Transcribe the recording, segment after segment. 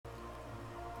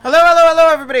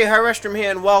Hello everybody, Hyreztrom here,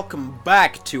 and welcome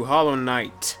back to Hollow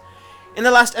Knight. In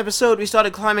the last episode, we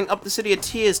started climbing up the City of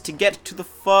Tears to get to the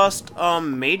first,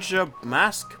 major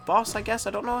mask boss, I guess?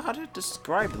 I don't know how to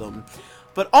describe them.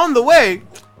 But on the way,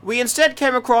 we instead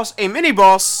came across a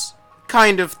mini-boss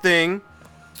kind of thing.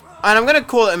 And I'm gonna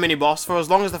call it a mini-boss for as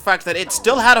long as the fact that it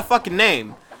still had a fucking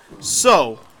name.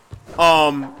 So,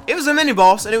 it was a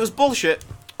mini-boss, and it was bullshit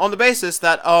on the basis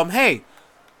that, hey,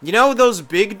 you know those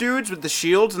big dudes with the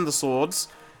shields and the swords?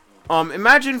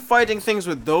 Imagine fighting things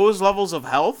with those levels of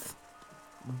health,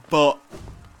 but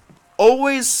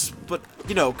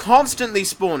constantly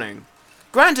spawning.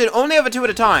 Granted, only ever 2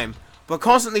 at a time, but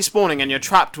constantly spawning and you're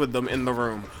trapped with them in the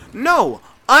room. No,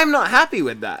 I'm not happy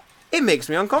with that. It makes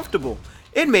me uncomfortable.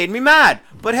 It made me mad.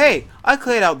 But hey, I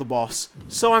cleared out the boss,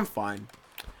 so I'm fine.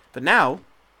 But now,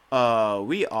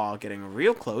 we are getting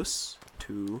real close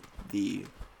to the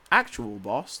actual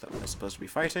boss that we're supposed to be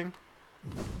fighting.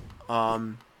 My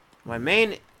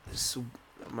main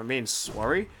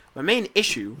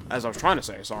issue, as I was trying to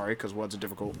say, sorry, because words are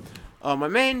difficult. My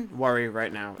main worry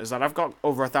right now is that I've got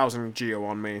over 1,000 geo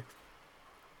on me,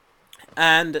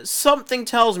 and something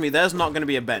tells me there's not going to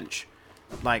be a bench,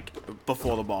 like,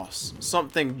 before the boss.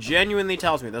 Something genuinely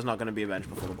tells me there's not going to be a bench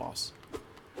before the boss,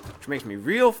 which makes me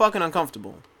real fucking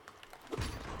uncomfortable.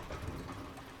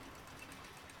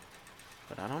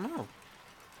 But I don't know.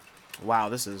 Wow,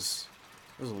 this is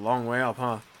a long way up,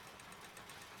 huh?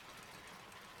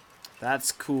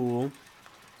 That's cool.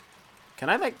 Can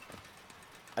I, like...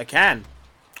 I can.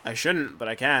 I shouldn't, but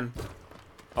I can.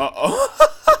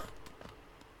 Uh-oh.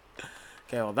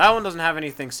 Okay, well, that one doesn't have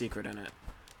anything secret in it.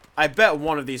 I bet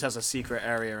one of these has a secret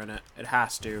area in it. It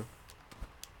has to.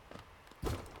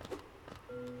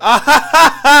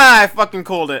 I fucking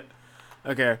called it.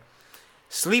 Okay.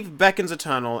 Sleep beckons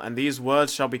eternal, and these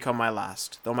words shall become my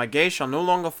last. Though my gaze shall no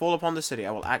longer fall upon the city,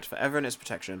 I will act forever in its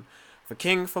protection. For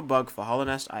king, for bug, for hollow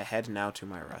nest, I head now to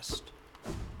my rest.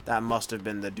 That must have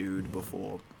been the dude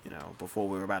before, before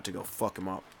we were about to go fuck him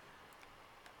up.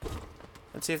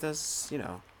 Let's see if there's,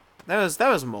 there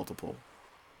was multiple.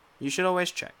 You should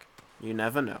always check. You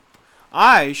never know.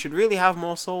 I should really have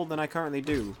more soul than I currently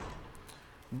do.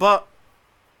 But,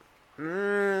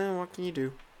 what can you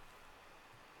do?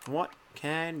 What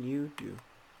can you do?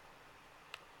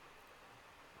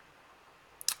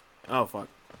 Oh fuck!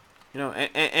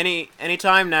 Any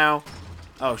time now.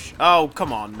 Oh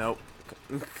come on, nope.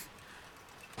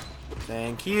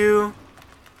 Thank you.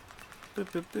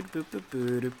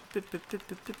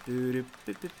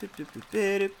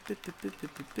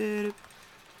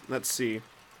 Let's see.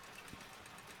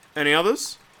 Any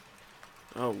others?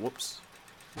 Oh whoops.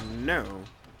 No.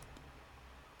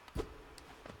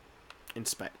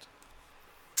 Inspect.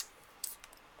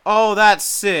 Oh, that's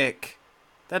sick.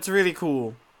 That's really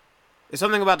cool. Is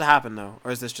something about to happen, though?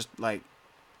 Or is this just, like...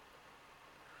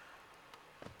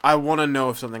 I want to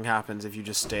know if something happens if you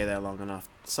just stay there long enough.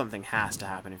 Something has to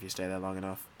happen if you stay there long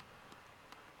enough.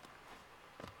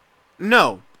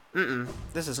 No.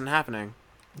 This isn't happening.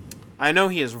 I know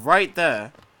he is right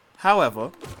there.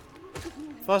 However,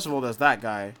 first of all, there's that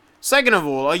guy. Second of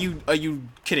all, are you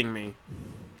kidding me?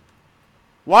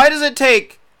 Why does it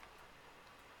take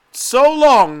so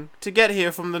long to get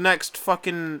here from the next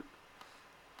fucking...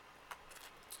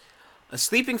 A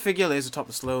sleeping figure lays atop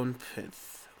the stone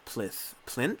plinth.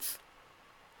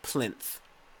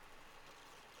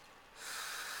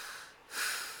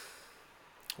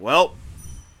 Well.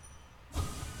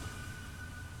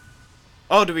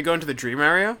 Oh, do we go into the dream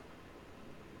area?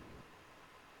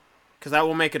 Because that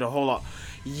will make it a whole lot...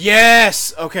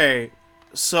 Yes! Okay.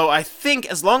 So, I think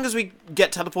as long as we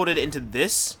get teleported into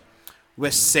this,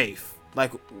 we're safe.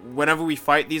 Like, whenever we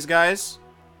fight these guys...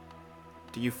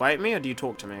 Do you fight me, or do you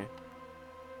talk to me?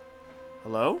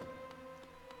 Hello?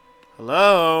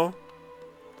 Hello?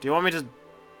 Do you want me to...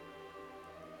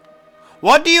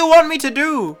 What do you want me to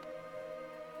do?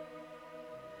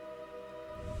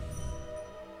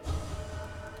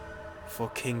 For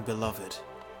King Beloved.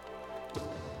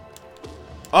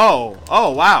 Oh,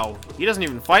 wow. He doesn't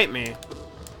even fight me.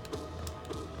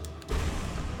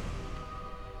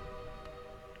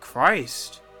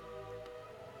 Christ.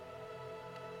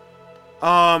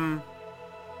 I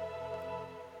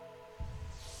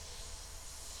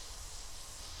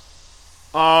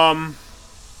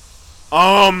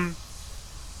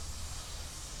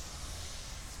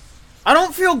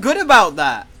don't feel good about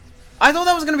that. I thought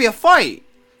that was gonna be a fight.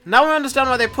 Now I understand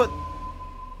why they put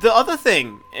the other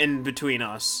thing in between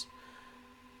us.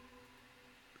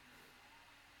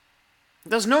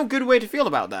 There's no good way to feel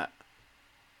about that.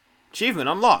 Achievement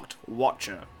unlocked.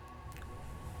 Watcher.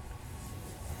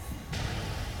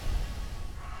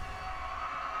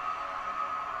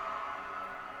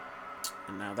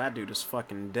 And now that dude is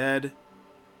fucking dead.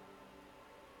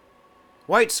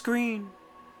 White screen!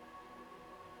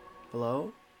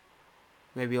 Hello?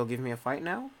 Maybe you'll give me a fight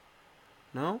now?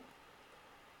 No?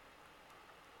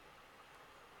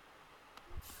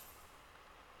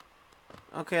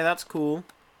 Okay, that's cool.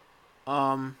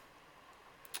 Now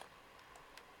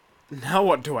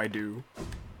what do I do?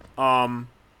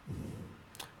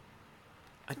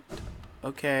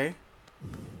 Okay.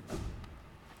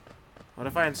 What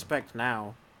if I inspect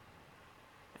now?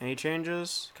 Any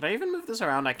changes? Can I even move this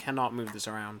around? I cannot move this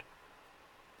around.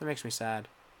 That makes me sad.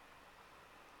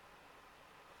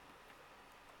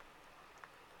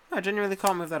 I genuinely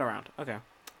can't move that around. Okay.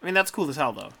 I mean, that's cool as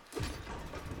hell, though.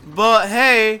 But,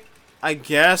 hey! I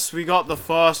guess we got the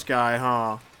first guy,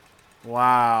 huh?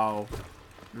 Wow.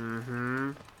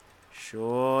 Mm-hmm.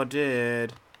 Sure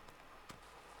did.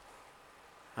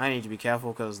 I need to be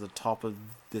careful because the top of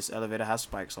this elevator has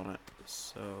spikes on it.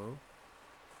 So...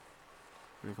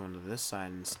 move on to this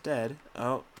side instead.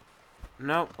 Oh.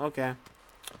 No, okay.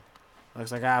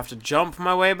 Looks like I have to jump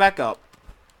my way back up.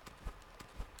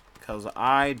 Because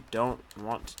I don't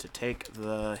want to take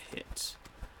the hit.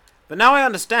 But now I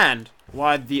understand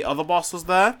why the other boss was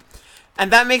there.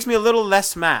 And that makes me a little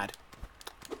less mad.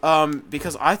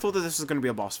 Because I thought that this was going to be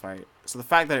a boss fight. So the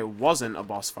fact that it wasn't a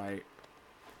boss fight.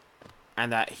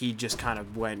 And that he just kind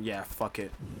of went, yeah, fuck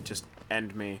it. Just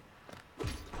end me.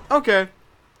 Okay.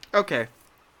 Okay.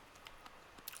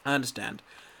 I understand.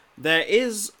 There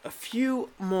is a few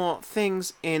more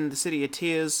things in the City of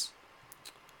Tears.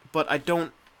 But I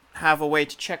don't have a way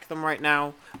to check them right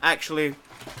now. Actually,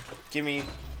 give me...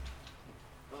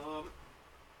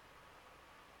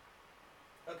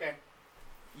 okay.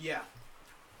 Yeah.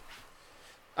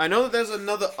 I know that there's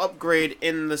another upgrade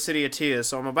in the City of Tears,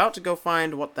 so I'm about to go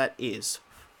find what that is.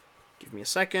 Give me a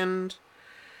second.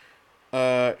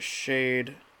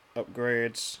 Shade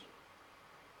upgrades.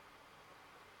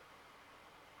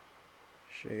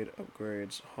 Shade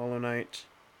upgrades. Hollow Knight.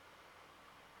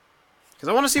 Because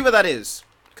I want to see what that is.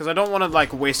 Because I don't want to,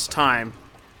 like, waste time.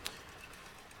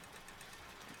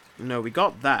 No, we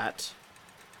got that.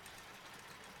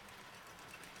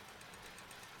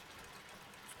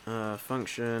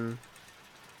 Function.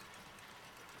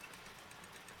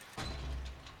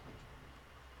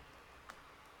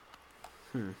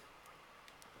 I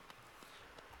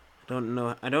don't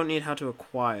know. I don't need how to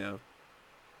acquire.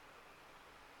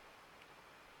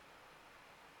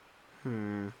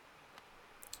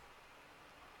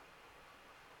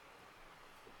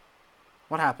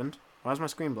 What happened? Why is my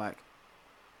screen black?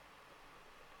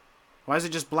 Why is it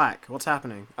just black? What's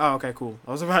happening? Oh, okay, cool.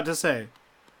 I was about to say.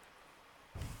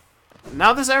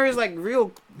 Now this area is like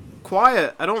real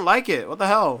quiet. I don't like it. What the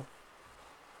hell?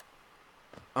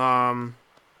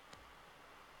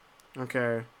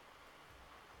 Okay.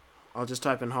 I'll just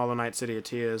type in Hollow Knight City of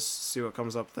Tears, see what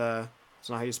comes up there. That's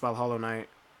not how you spell Hollow Knight.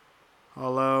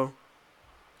 Hollow,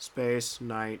 space,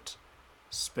 Knight,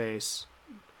 space,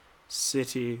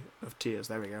 City of Tears.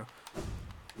 There we go.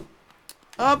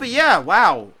 But yeah,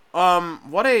 wow.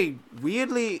 What a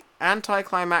weirdly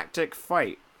anticlimactic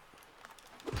fight.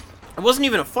 It wasn't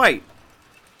even a fight.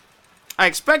 I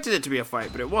expected it to be a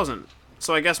fight, but it wasn't.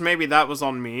 So I guess maybe that was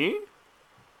on me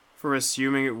for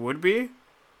assuming it would be.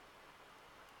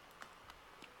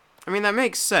 I mean, that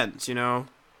makes sense, you know,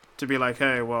 to be like,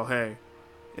 hey, well, hey,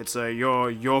 it's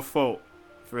your fault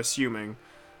for assuming.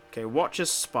 Okay,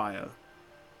 Watcher's Spire.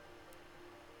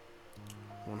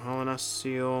 One Hollowness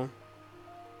Seal.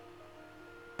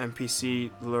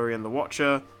 NPC Lurian the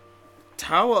Watcher.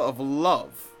 Tower of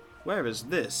Love. Where is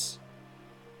this?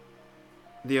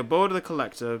 The abode of the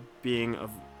collector being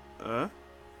of...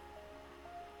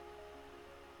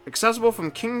 accessible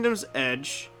from Kingdom's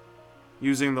Edge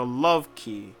using the Love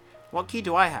Key. What key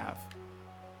do I have?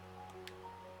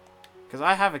 Because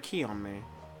I have a key on me.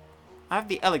 I have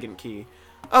the Elegant Key.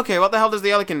 Okay, what the hell does the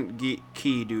Elegant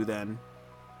Key do then?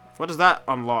 What does that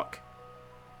unlock?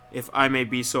 If I may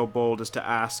be so bold as to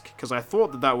ask. Because I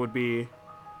thought that that would be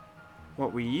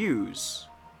what we use.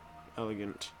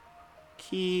 Elegant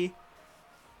Key.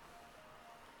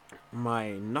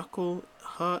 My knuckle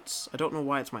hurts. I don't know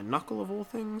why it's my knuckle of all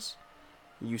things.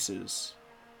 Uses.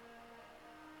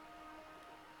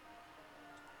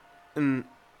 And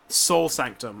Soul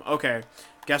Sanctum. Okay.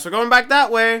 Guess we're going back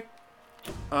that way.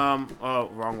 Oh,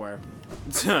 wrong way.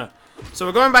 So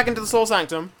we're going back into the Soul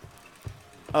Sanctum.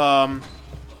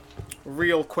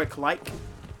 Real quick like.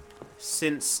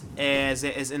 Since there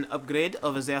is an upgrade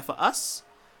over there for us.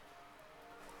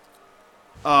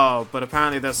 Oh, but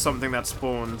apparently there's something that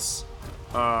spawns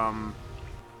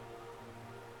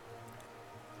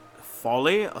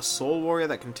Folly? A soul warrior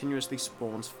that continuously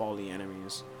spawns folly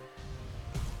enemies.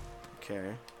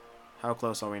 Okay. How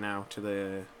close are we now to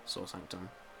the Soul Sanctum?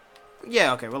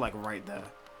 Yeah, okay, we're like right there.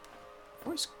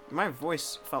 My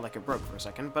voice felt like it broke for a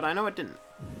second, but I know it didn't.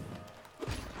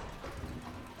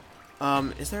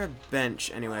 Is there a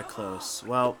bench anywhere close?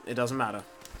 Well, it doesn't matter.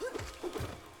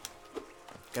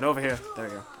 Get over here. There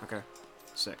we go. Okay.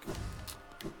 Sick.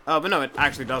 Oh, but no, it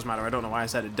actually does matter. I don't know why I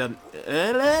said it doesn't.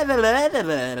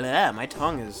 My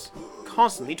tongue is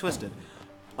constantly twisted.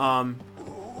 But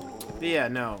yeah,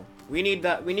 no. We need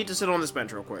that. We need to sit on this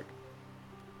bench real quick.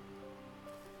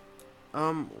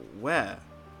 Where?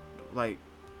 Like,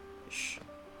 shh.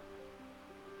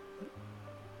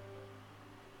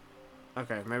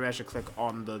 Okay, maybe I should click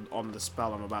on the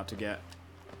spell I'm about to get.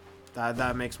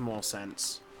 That makes more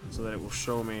sense, so that it will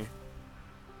show me.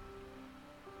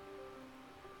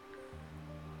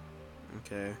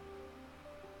 Okay.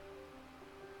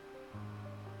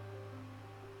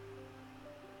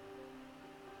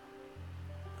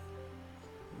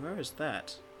 Where is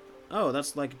that? Oh,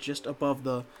 that's like just above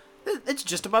the... It's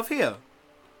just above here.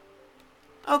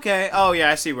 Okay. Oh,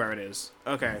 yeah, I see where it is.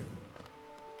 Okay.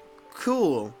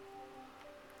 Cool.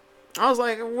 I was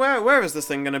like, where is this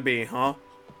thing gonna be, huh?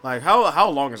 Like, how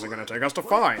long is it gonna take us to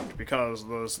find? Because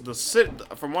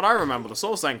from what I remember, the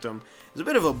Soul Sanctum is a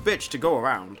bit of a bitch to go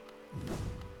around.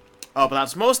 Oh, but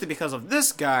that's mostly because of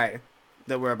this guy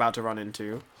that we're about to run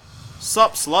into.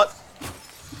 Sup, slut?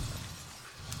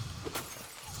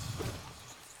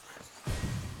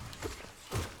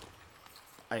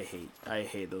 I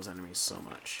hate those enemies so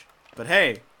much. But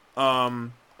hey,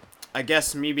 I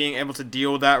guess me being able to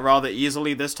deal with that rather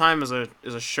easily this time is a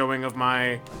showing of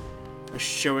my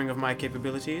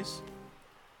capabilities.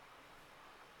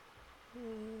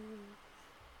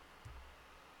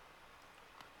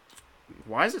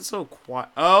 Why is it so quiet?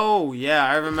 Oh yeah,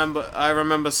 I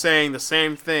remember saying the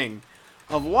same thing.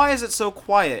 Of why is it so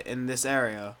quiet in this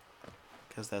area?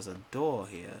 Because there's a door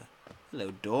here.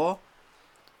 Hello, door.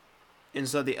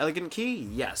 Insert the elegant key?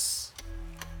 Yes.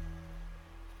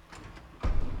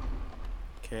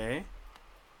 Okay.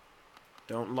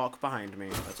 Don't lock behind me.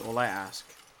 That's all I ask.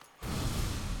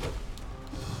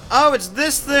 Oh, it's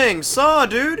this thing! Saw,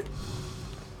 dude!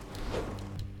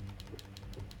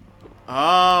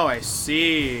 Oh, I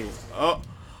see. Oh.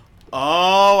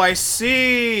 Oh, I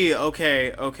see!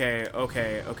 Okay. Oh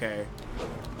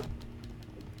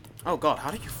god,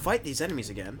 how do you fight these enemies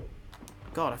again?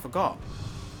 God, I forgot.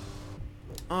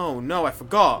 Oh no, I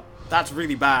forgot. That's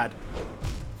really bad.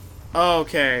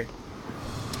 Okay.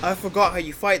 I forgot how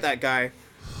you fight that guy.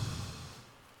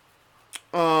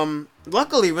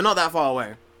 Luckily we're not that far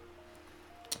away.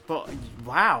 But,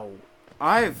 wow.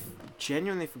 I've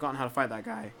genuinely forgotten how to fight that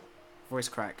guy. Voice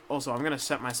crack. Also, I'm gonna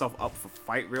set myself up for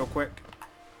fight real quick.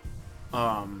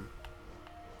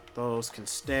 Those can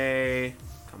stay.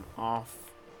 Come off.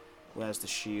 Where's the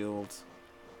shield?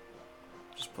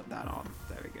 Just put that on.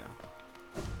 There we go.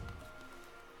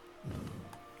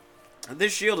 And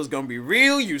this shield is going to be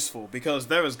real useful because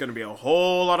there is going to be a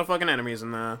whole lot of fucking enemies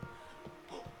in there.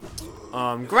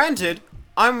 Granted,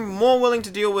 I'm more willing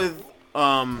to deal with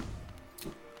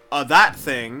that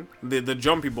thing, the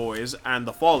jumpy boys and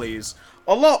the follies,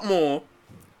 a lot more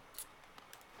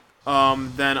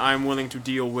than I'm willing to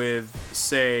deal with,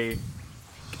 say,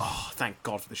 oh, thank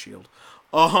God for the shield.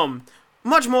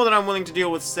 Much more than I'm willing to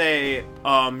deal with, say,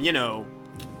 you know,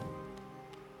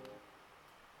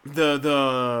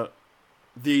 the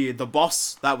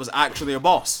boss that was actually a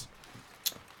boss.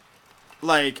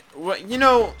 Like, what, you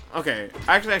know, okay,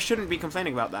 actually I shouldn't be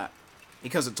complaining about that,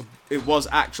 because it was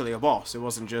actually a boss. It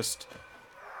wasn't just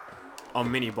a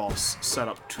mini boss set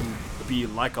up to be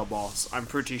like a boss. I'm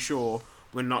pretty sure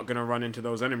we're not gonna run into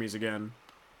those enemies again.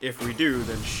 If we do,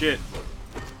 then shit.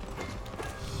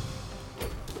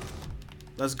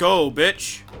 Let's go,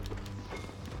 bitch.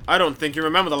 I don't think you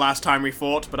remember the last time we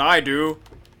fought, but I do.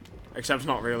 Except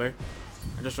not really.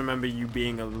 I just remember you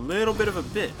being a little bit of a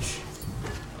bitch.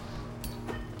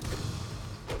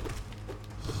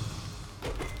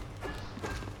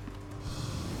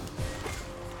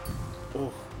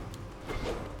 Oh.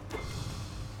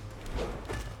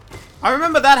 I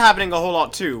remember that happening a whole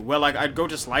lot too, where like I'd go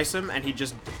to slice him and he'd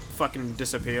just fucking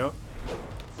disappear.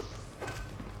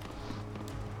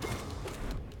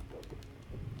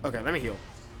 Okay, let me heal.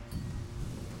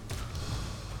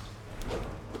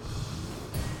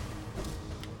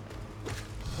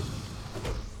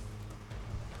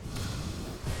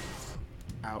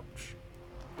 Ouch.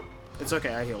 It's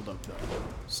okay, I healed up though.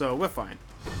 So, we're fine.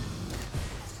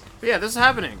 But yeah, this is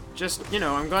happening. Just, you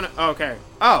know, I'm gonna... Okay.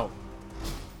 Oh!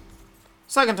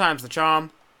 Second time's the charm.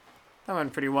 That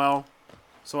went pretty well.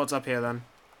 So what's up here then?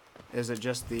 Is it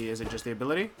just the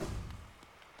ability?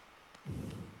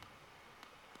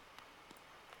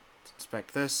 Let's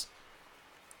inspect this.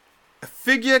 A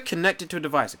figure connected to a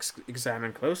device.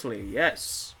 Examine closely.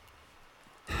 Yes.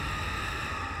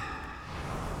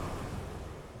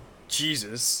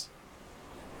 Jesus.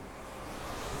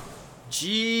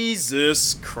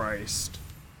 Jesus Christ.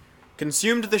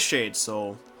 Consumed the Shade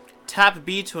Soul. Tap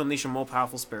B to unleash a more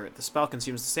powerful spirit. The spell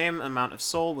consumes the same amount of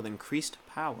soul with increased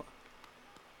power.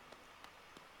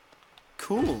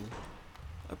 Cool.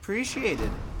 Appreciated.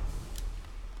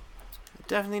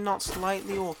 Definitely not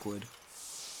slightly awkward.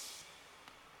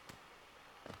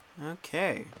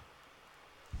 Okay.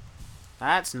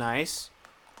 That's nice.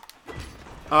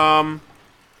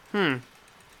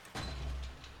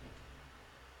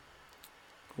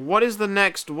 What is the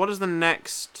next?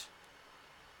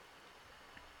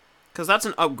 Because that's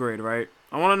an upgrade, right?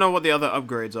 I want to know what the other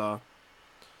upgrades are.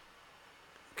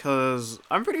 Because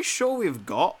I'm pretty sure we've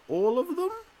got all of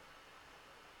them.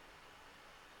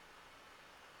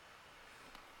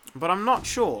 But I'm not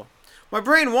sure. My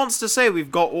brain wants to say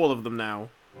we've got all of them now.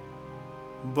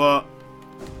 But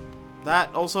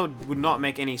that also would not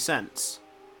make any sense.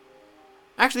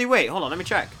 Actually, wait, hold on, let me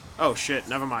check. Oh shit,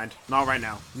 never mind. Not right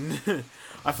now.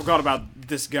 I forgot about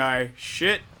this guy.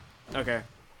 Shit. Okay.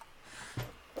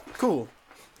 Cool.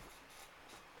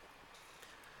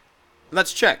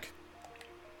 Let's check.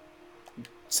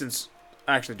 Since,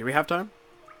 actually, do we have time?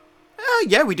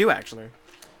 Yeah, we do actually.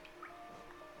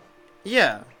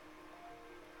 Yeah.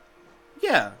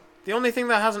 Yeah. The only thing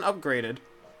that hasn't upgraded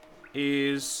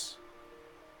is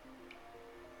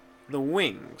the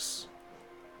wings.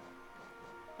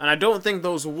 And I don't think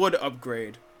those would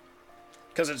upgrade.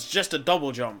 Because it's just a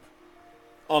double jump.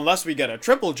 Unless we get a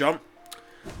triple jump.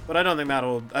 But I don't think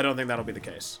that'll be the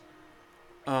case.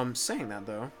 Saying that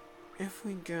though, if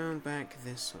we go back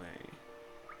this way.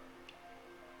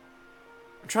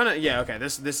 I'm trying to, yeah, okay,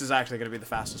 this is actually gonna be the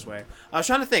fastest way. I was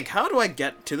trying to think, how do I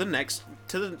get to the next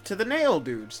to the nail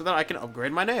dude so that I can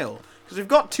upgrade my nail? Because we've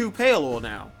got 2 pale ore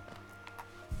now.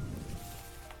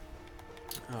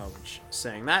 Oh,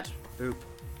 saying that, boop,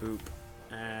 boop,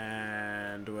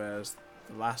 and where's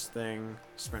the last thing?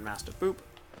 Sprint Master, boop.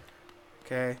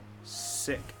 Okay,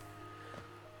 sick.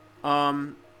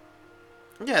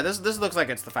 Yeah, this looks like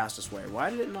it's the fastest way.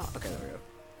 Why did it not? Okay, there we go.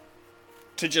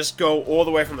 To just go all the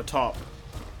way from the top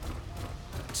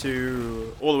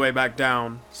to all the way back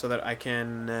down so that I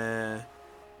can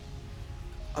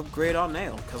upgrade our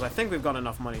nail, because I think we've got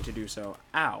enough money to do so.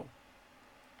 Ow.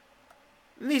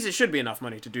 At least it should be enough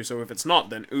money to do so. If it's not,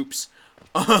 then oops.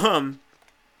 Rude.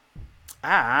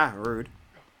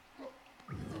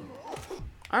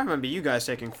 I remember you guys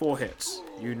taking 4 hits.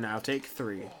 You now take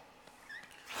 3.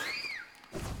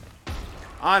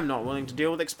 I'm not willing to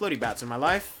deal with explodey bats in my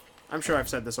life. I'm sure I've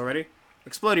said this already.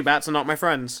 Explodey bats are not my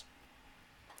friends.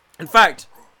 In fact,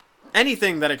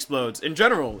 anything that explodes, in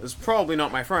general, is probably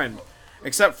not my friend.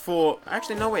 Except for...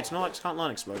 Actually, no, wait, Snorlax can't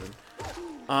learn explosion.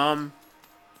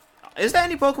 Is there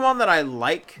any Pokemon that I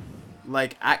like,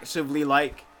 actively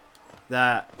like,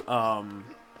 that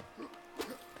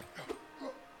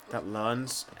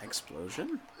learns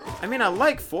explosion? I mean, I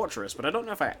like Fortress, but I don't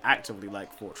know if I actively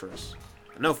like Fortress.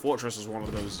 I know Fortress is one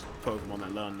of those Pokemon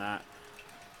that learn that.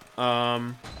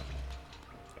 God,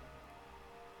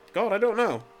 I don't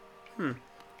know.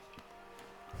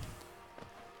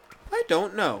 I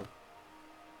don't know.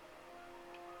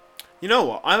 You know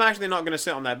what? I'm actually not going to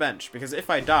sit on that bench, because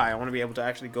if I die, I want to be able to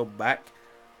actually go back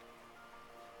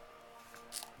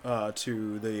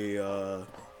to the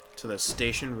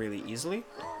station really easily.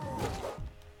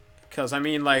 Because I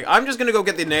mean, like, I'm just gonna go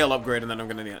get the nail upgrade, and then I'm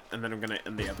gonna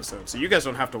end the episode. So you guys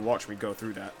don't have to watch me go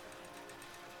through that.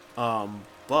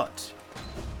 But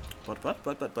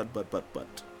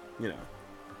you know,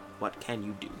 what can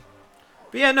you do?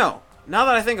 But yeah, no. Now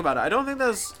that I think about it, I don't think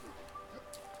there's.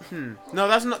 No,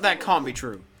 that can't be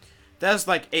true. There's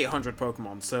like 800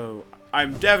 Pokemon, so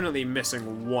I'm definitely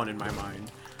missing one in my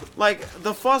mind. Like,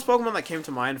 the first Pokemon that came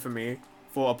to mind for me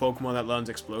for a Pokemon that learns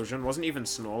Explosion wasn't even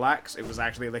Snorlax, it was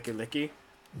actually Licky Licky.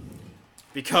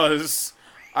 Because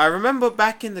I remember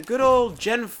back in the good old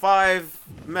Gen 5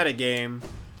 metagame,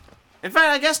 in fact,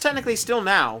 I guess technically still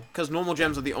now, because normal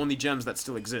gems are the only gems that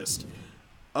still exist.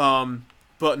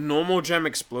 But normal gem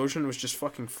Explosion was just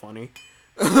fucking funny.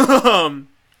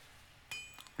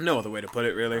 No other way to put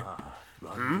it, really.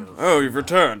 Oh, you've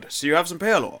returned. So you have some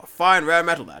pale ore. Fine, rare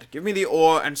metal that. Give me the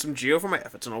ore and some geo for my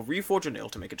efforts, and I'll reforge a nail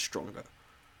to make it stronger.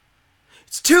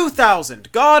 It's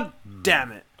 2,000! God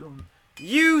damn it.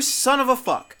 You son of a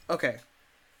fuck. Okay.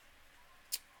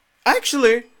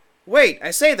 Actually, wait, I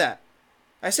say that.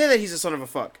 I say that he's a son of a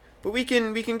fuck, but we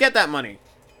can get that money.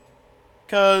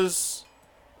 'Cause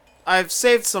I've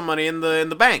saved some money in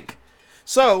the bank.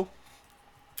 So,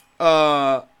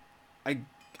 I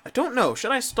don't know.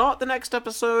 Should I start the next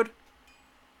episode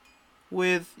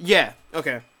with... Yeah,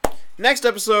 okay. Next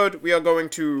episode, we are going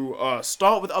to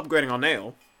start with upgrading our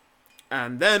nail.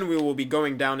 And then we will be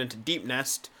going down into Deep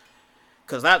Nest.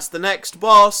 Because that's the next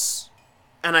boss.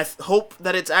 And I hope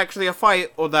that it's actually a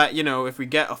fight. Or that, you know, if we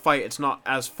get a fight, it's not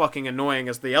as fucking annoying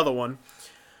as the other one.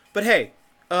 But hey,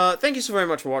 thank you so very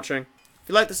much for watching. If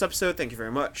you liked this episode, thank you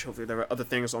very much. Hopefully there are other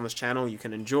things on this channel you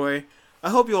can enjoy. I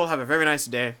hope you all have a very nice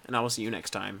day, and I will see you next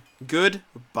time.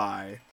 Goodbye.